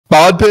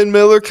Bodpegn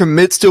Miller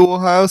commits to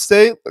Ohio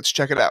State. Let's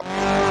check it out.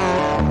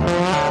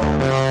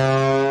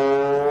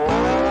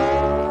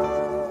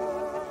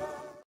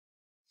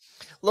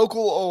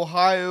 Local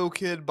Ohio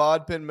kid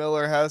Bodpegn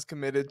Miller has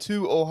committed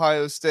to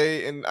Ohio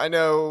State, and I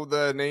know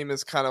the name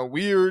is kind of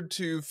weird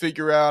to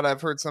figure out.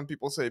 I've heard some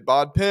people say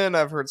Bodpegn,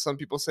 I've heard some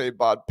people say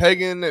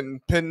Bodpegn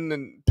and Pin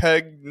and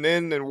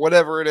Pegnin and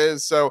whatever it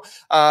is. So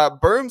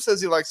Berm says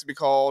he likes to be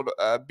called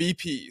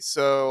BP.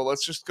 So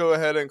let's just go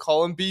ahead and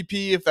call him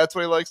BP if that's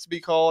what he likes to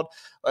be called.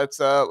 Let's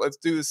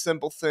do the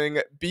simple thing.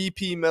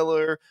 BP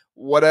Miller,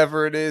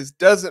 whatever it is,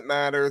 doesn't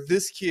matter.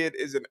 This kid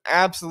is an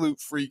absolute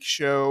freak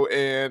show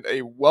and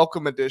a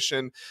welcome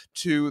addition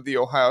to the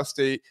Ohio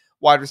State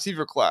wide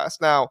receiver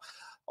class. Now,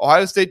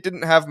 Ohio State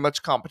didn't have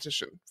much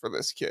competition for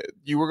this kid.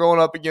 You were going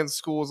up against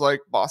schools like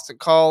Boston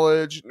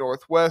College,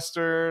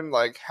 Northwestern,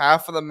 like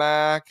half of the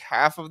MAC,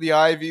 half of the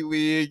Ivy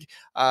League.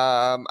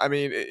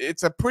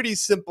 It's a pretty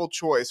simple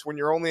choice when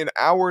you're only an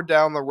hour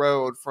down the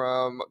road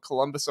from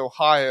Columbus,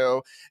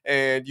 Ohio,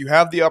 and you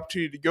have the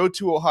opportunity to go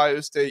to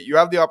Ohio State. You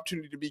have the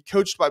opportunity to be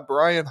coached by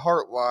Brian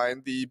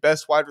Hartline, the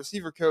best wide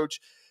receiver coach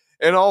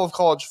in all of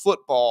college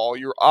football.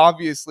 You're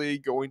obviously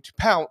going to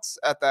pounce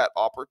at that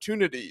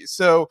opportunity.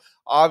 So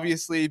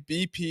obviously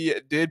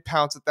BP did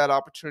pounce at that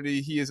opportunity.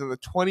 He is in the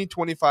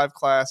 2025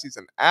 class. He's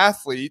an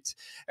athlete.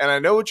 And I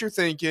know what you're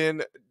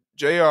thinking,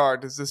 JR,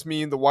 does this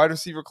mean the wide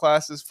receiver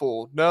class is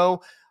full? No,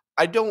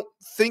 I don't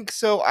think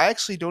so. I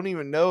actually don't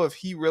even know if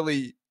he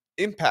really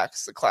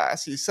impacts the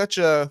class. He's such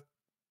a,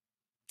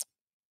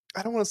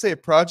 I don't want to say a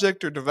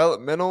project or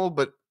developmental,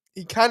 but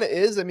he kind of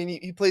is. I mean,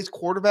 he plays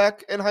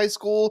quarterback in high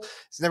school.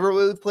 He's never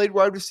really played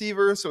wide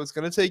receiver, so it's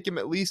going to take him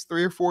at least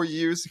 3 or 4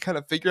 years to kind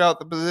of figure out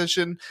the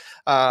position.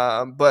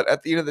 But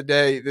at the end of the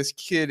day, this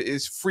kid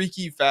is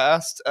freaky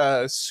fast,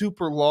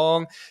 super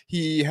long.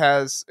 He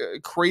has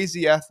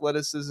crazy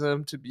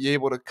athleticism to be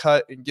able to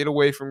cut and get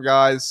away from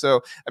guys.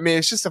 So, I mean,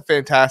 it's just a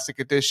fantastic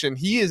addition.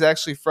 He is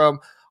actually from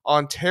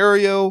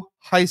Ontario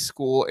High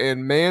School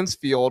in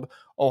Mansfield,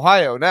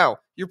 Ohio. Now,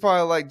 you're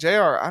probably like,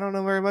 JR, I don't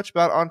know very much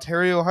about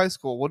Ontario High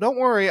School. Well, don't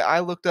worry.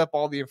 I looked up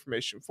all the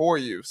information for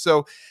you.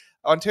 So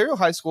Ontario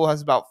High School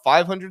has about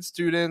 500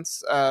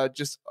 students,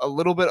 just a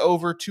little bit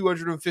over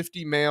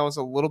 250 males,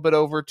 a little bit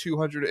over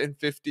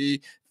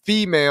 250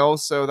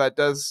 females. So that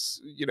does,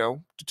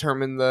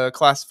 determine the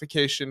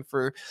classification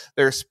for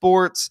their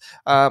sports.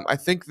 I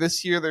think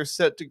this year they're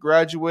set to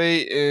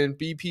graduate in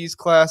BP's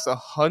class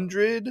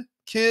 100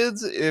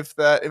 kids, if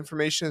that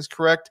information is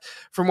correct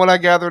from what I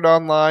gathered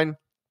online.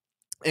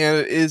 And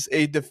it is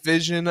a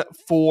Division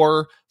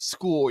 4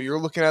 school. You're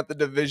looking at the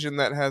division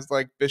that has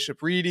like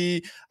Bishop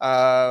Reedy,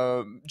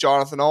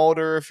 Jonathan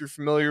Alder, if you're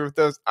familiar with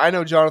those. I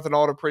know Jonathan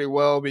Alder pretty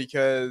well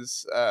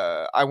because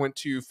I went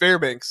to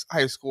Fairbanks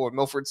High School in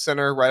Milford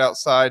Center right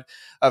outside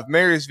of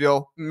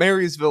Marysville,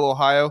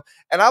 Ohio.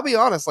 And I'll be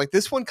honest, like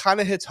this one kind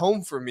of hits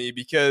home for me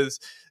because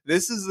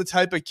this is the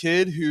type of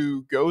kid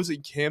who goes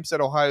and camps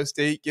at Ohio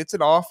State, gets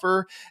an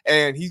offer,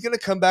 and he's going to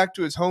come back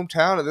to his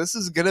hometown. And this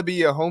is going to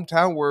be a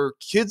hometown where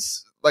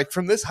kids like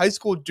from this high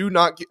school do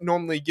not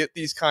normally get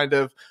these kind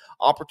of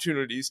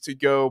opportunities to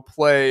go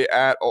play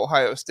at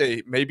Ohio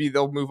State. Maybe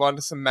they'll move on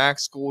to some MAC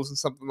schools and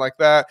something like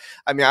that.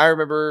 I mean, I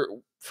remember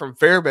from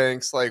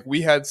Fairbanks, like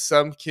we had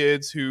some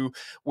kids who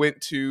went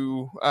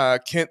to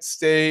Kent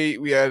State.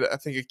 We had, I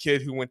think, a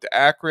kid who went to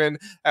Akron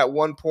at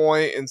one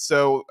point. And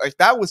so like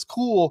that was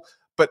cool,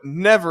 but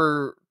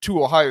never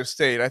to Ohio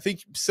State. I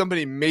think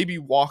somebody maybe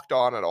walked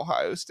on at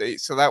Ohio State,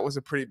 so that was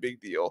a pretty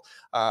big deal.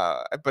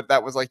 But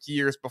that was like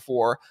years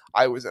before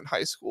I was in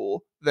high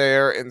school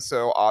there, and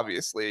so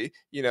obviously,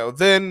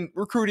 then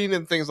recruiting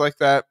and things like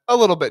that, a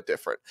little bit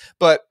different.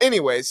 But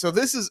anyway, so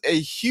this is a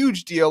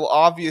huge deal,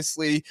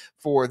 obviously,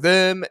 for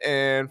them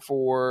and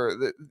for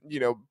the,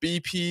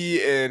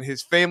 BP and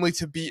his family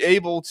to be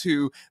able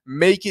to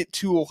make it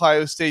to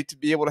Ohio State, to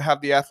be able to have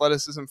the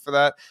athleticism for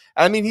that.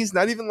 I mean, he's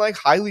not even like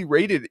highly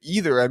rated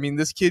either. I mean,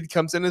 this kid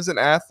comes in as an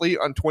athlete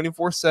on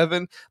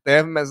 24/7. They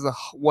have him as the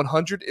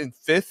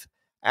 105th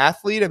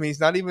athlete. I mean, he's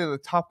not even in the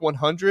top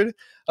 100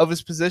 of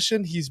his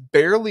position. He's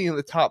barely in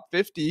the top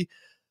 50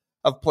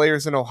 of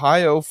players in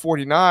Ohio,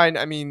 49.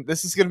 I mean,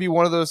 this is going to be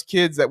one of those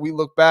kids that we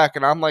look back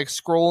and I'm like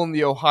scrolling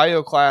the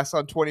Ohio class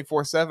on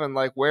 24/7,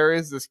 like, where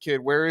is this kid?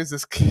 Where is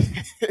this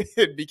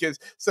kid? Because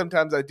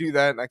sometimes I do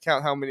that and I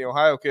count how many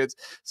Ohio kids.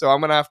 So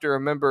I'm going to have to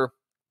remember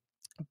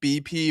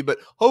BP, but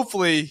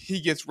hopefully he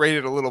gets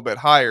rated a little bit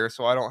higher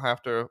so I don't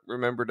have to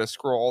remember to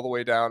scroll all the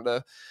way down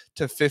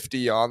to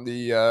 50 on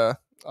the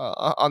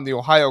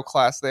Ohio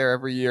class there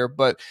every year.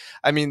 But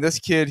I mean, this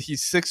kid,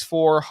 he's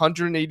 6'4",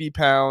 180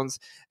 pounds,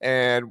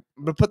 and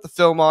I'm gonna put the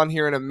film on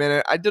here in a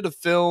minute. I did a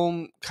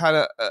film kind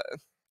of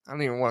I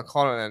don't even want to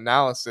call it an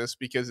analysis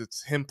because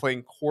it's him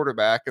playing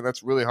quarterback, and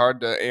that's really hard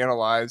to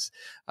analyze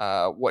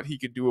what he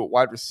could do at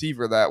wide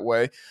receiver that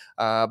way.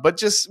 But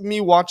just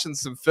me watching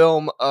some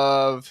film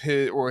of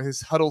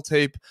his huddle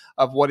tape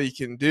of what he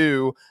can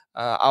do.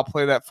 I'll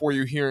play that for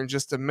you here in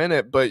just a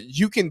minute, but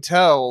you can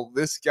tell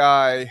this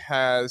guy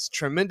has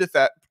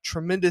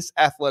tremendous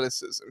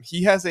athleticism.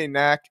 He has a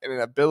knack and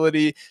an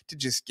ability to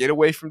just get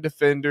away from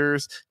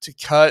defenders, to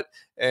cut,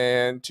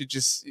 and to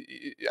just,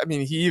 I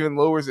mean, he even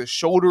lowers his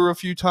shoulder a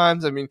few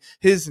times. I mean,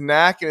 his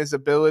knack and his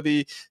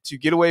ability to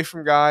get away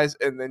from guys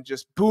and then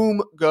just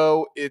boom,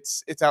 go,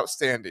 it's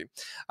outstanding.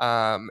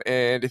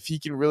 And if he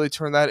can really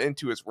turn that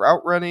into his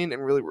route running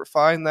and really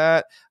refine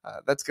that,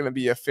 that's going to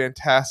be a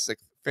fantastic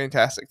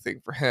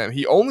thing for him.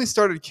 He only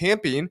started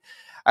camping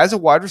as a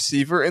wide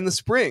receiver in the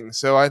spring.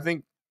 So I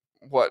think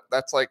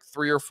that's like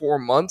 3 or 4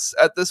 months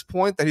at this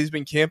point that he's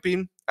been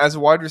camping as a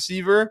wide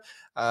receiver.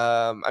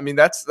 I mean,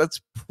 that's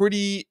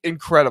pretty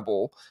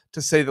incredible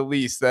to say the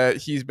least that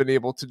he's been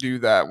able to do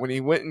that. When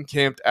he went and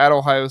camped at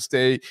Ohio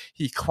State,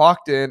 he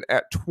clocked in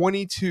at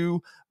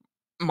 22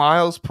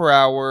 miles per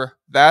hour.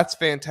 That's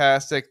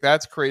fantastic.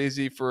 That's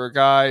crazy for a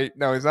guy.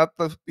 No, he's not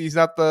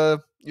the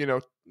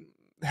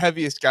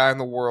heaviest guy in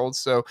the world.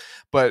 So,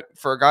 but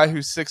for a guy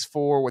who's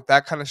 6'4" with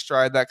that kind of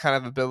stride, that kind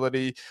of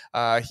ability,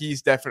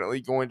 he's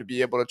definitely going to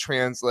be able to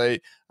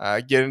translate,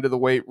 get into the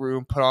weight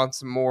room, put on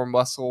some more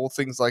muscle,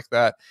 things like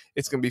that.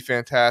 It's going to be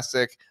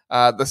fantastic.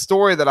 The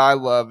story that I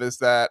love is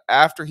that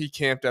after he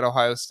camped at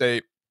Ohio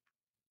State,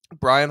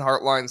 Brian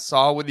Hartline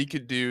saw what he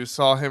could do,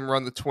 saw him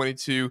run the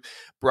 22,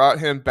 brought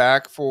him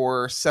back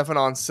for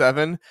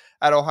 7-on-7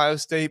 at Ohio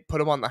State,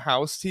 put him on the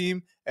house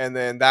team, and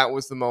then that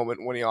was the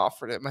moment when he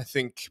offered him. I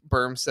think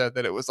Berm said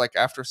that it was like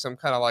after some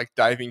kind of like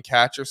diving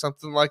catch or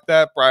something like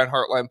that. Brian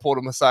Hartline pulled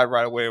him aside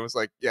right away and was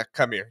like, "Yeah,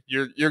 come here.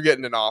 You're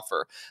getting an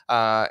offer."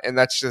 And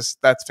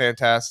that's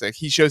fantastic.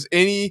 He shows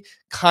any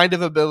kind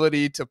of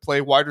ability to play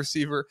wide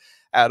receiver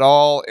at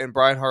all. And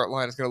Brian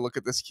Hartline is going to look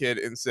at this kid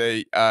and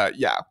say,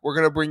 yeah, we're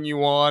going to bring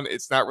you on.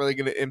 It's not really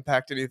going to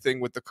impact anything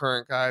with the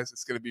current guys.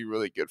 It's going to be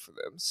really good for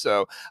them.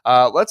 So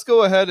let's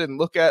go ahead and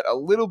look at a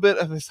little bit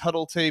of his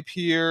huddle tape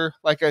here.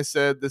 Like I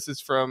said, this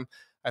is from,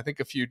 I think,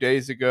 a few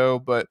days ago,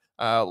 but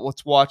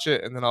let's watch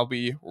it and then I'll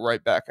be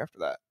right back after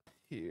that.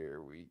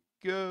 Here we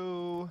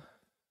go.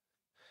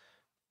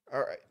 All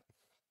right.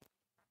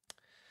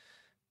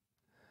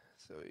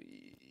 So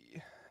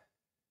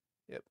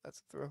yep, that's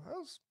a throw. That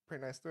was a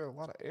pretty nice throw. A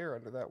lot of air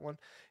under that one.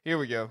 Here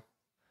we go.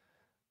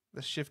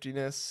 The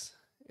shiftiness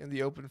in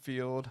the open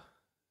field.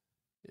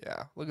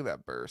 Yeah, look at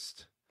that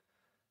burst.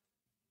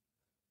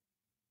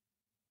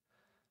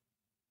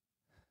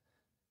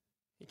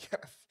 He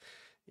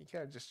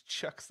kind of just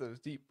chucks those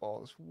deep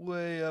balls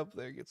way up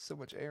there. Gets so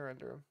much air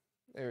under him.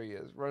 There he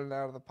is, running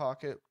out of the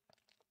pocket.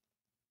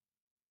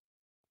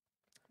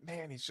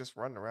 Man, he's just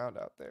running around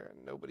out there,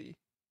 and nobody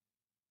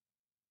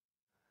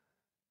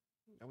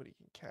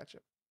can catch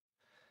him.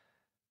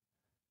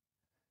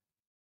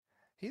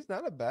 He's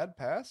not a bad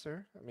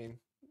passer. I mean,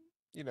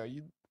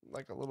 you'd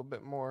like a little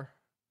bit more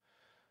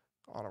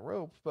on a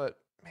rope, but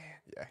man,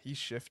 yeah, he's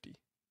shifty.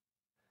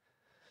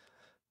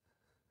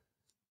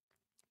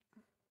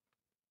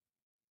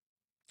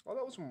 Oh,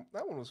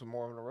 that one was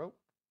more on a rope.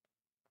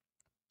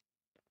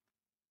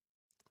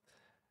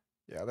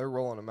 Yeah, they're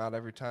rolling him out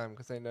every time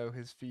because they know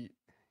his feet.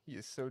 He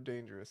is so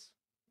dangerous.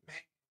 Man,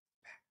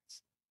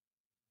 fast.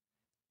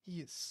 He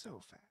is so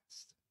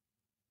fast.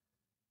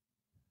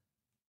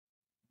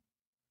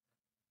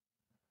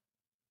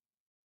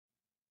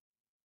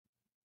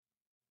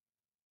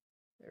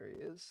 There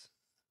he is.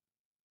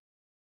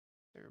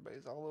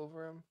 Everybody's all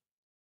over him.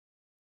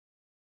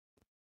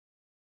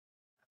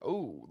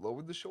 Oh,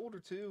 lowered the shoulder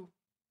too.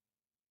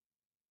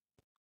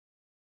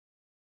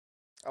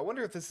 I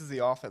wonder if this is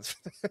the offense.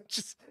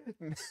 Just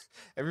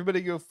everybody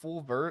go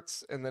full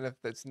verts, and then if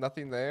there's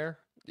nothing there,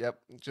 yep,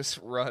 just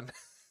run.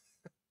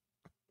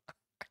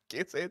 I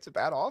can't say it's a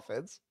bad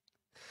offense.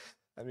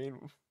 I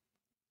mean,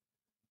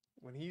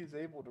 when he is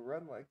able to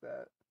run like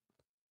that.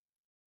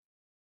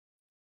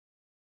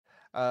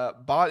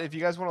 If you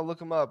guys want to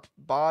look him up,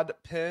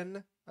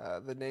 Bodpegn.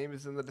 The name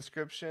is in the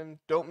description.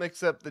 Don't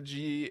mix up the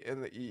G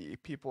and the E.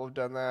 People have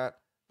done that.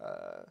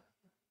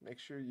 Make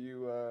sure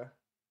you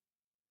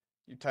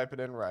type it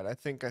in right. I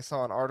think I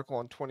saw an article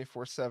on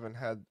 24/7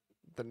 had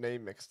the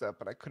name mixed up,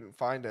 but I couldn't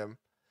find him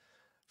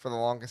for the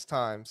longest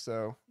time.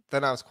 So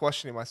then I was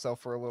questioning myself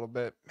for a little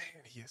bit.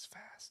 Man, he is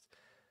fast.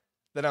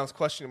 Then I was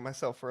questioning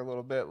myself for a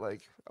little bit,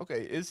 like,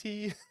 okay, is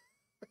he?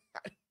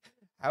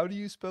 How do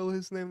you spell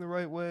his name the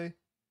right way?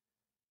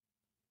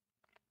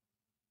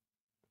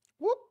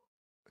 Whoop.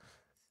 I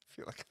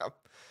feel like I'm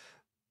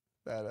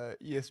that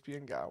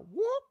ESPN guy.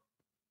 Whoop.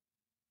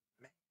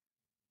 Man.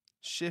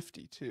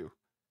 Shifty too.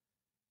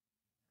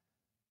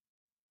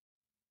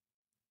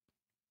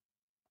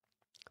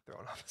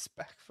 Throwing off his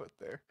back foot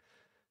there.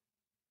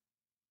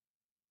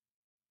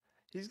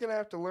 He's gonna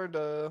have to learn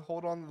to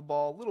hold on to the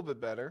ball a little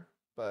bit better,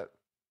 but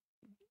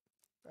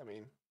I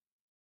mean,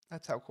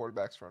 that's how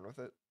quarterbacks run with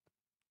it.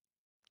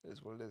 It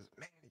is what it is.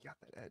 Man, he got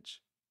that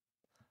edge.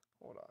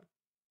 Hold on.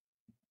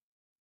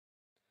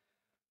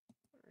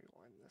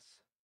 Rewind this.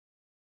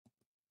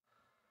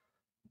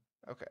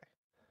 Okay.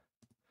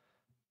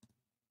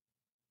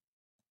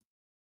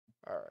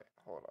 All right.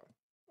 Hold on.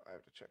 I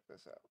have to check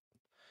this out.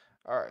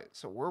 All right,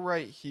 so we're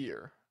right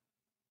here.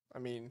 I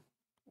mean,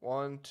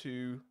 one,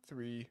 two,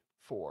 three,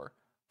 four.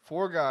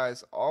 Four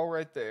guys all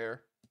right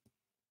there.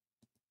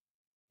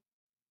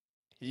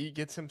 He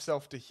gets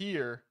himself to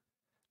here.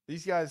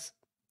 These guys,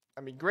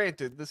 I mean,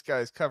 granted, this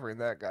guy's covering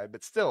that guy,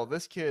 but still,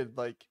 this kid,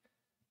 like,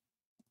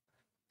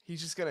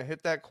 he's just gonna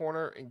hit that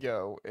corner and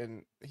go,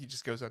 and he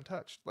just goes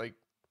untouched. Like,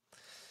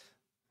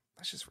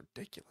 that's just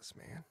ridiculous,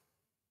 man.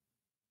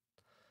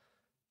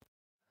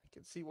 I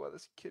can see why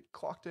this kid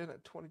clocked in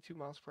at 22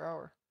 miles per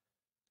hour.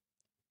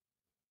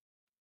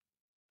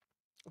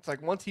 It's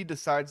like once he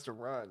decides to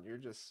run, you're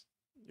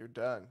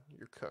done.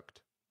 You're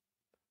cooked.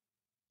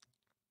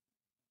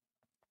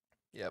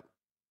 Yep.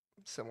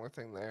 Similar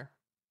thing there.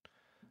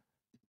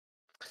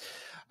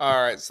 All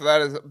right, so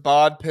that is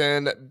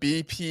Bodpegn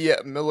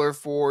BP Miller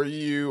for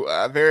you.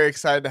 Very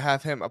excited to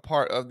have him a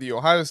part of the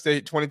Ohio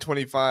State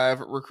 2025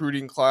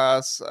 recruiting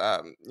class.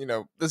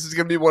 This is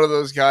going to be one of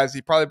those guys.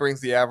 He probably brings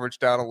the average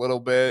down a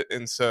little bit,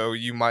 and so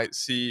you might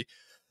see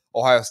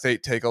Ohio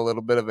State take a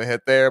little bit of a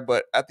hit there.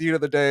 But at the end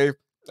of the day,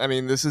 I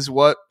mean, this is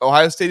what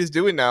Ohio State is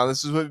doing now.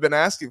 This is what we've been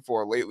asking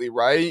for lately,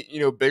 right?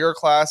 Bigger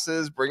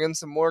classes, bring in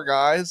some more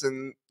guys.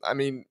 And I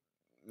mean,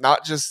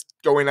 not just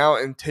going out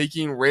and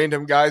taking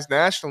random guys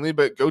nationally,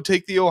 but go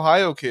take the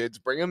Ohio kids,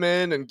 bring them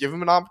in and give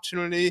them an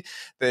opportunity.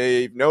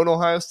 They've known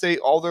Ohio State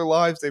all their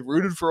lives. They've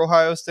rooted for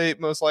Ohio State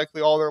most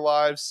likely all their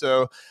lives.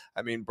 So,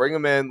 I mean, bring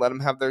them in, let them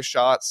have their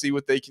shot, see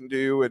what they can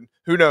do. And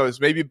who knows,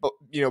 maybe,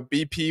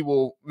 BP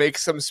will make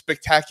some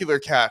spectacular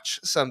catch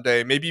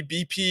someday. Maybe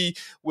BP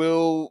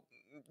will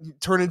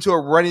turn into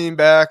a running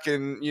back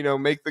and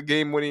make the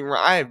game winning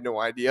run. I have no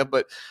idea,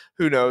 but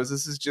who knows?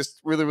 This is just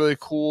really, really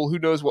cool. Who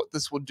knows what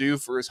this will do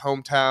for his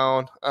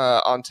hometown,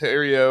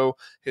 Ontario,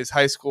 his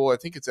high school. I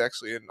think it's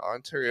actually in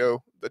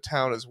Ontario, the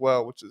town as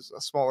well, which is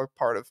a smaller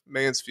part of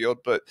Mansfield.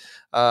 But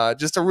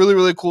just a really,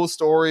 really cool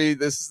story.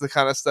 This is the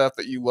kind of stuff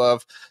that you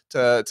love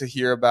to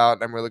hear about,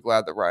 and I'm really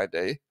glad that Ryan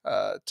Day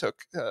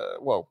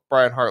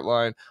Brian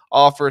Hartline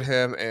offered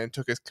him and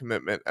took his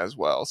commitment as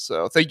well.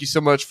 So thank you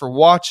so much for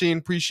watching.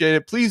 Appreciate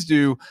it. Please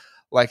do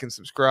like and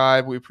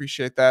subscribe. We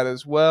appreciate that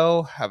as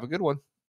well. Have a good one.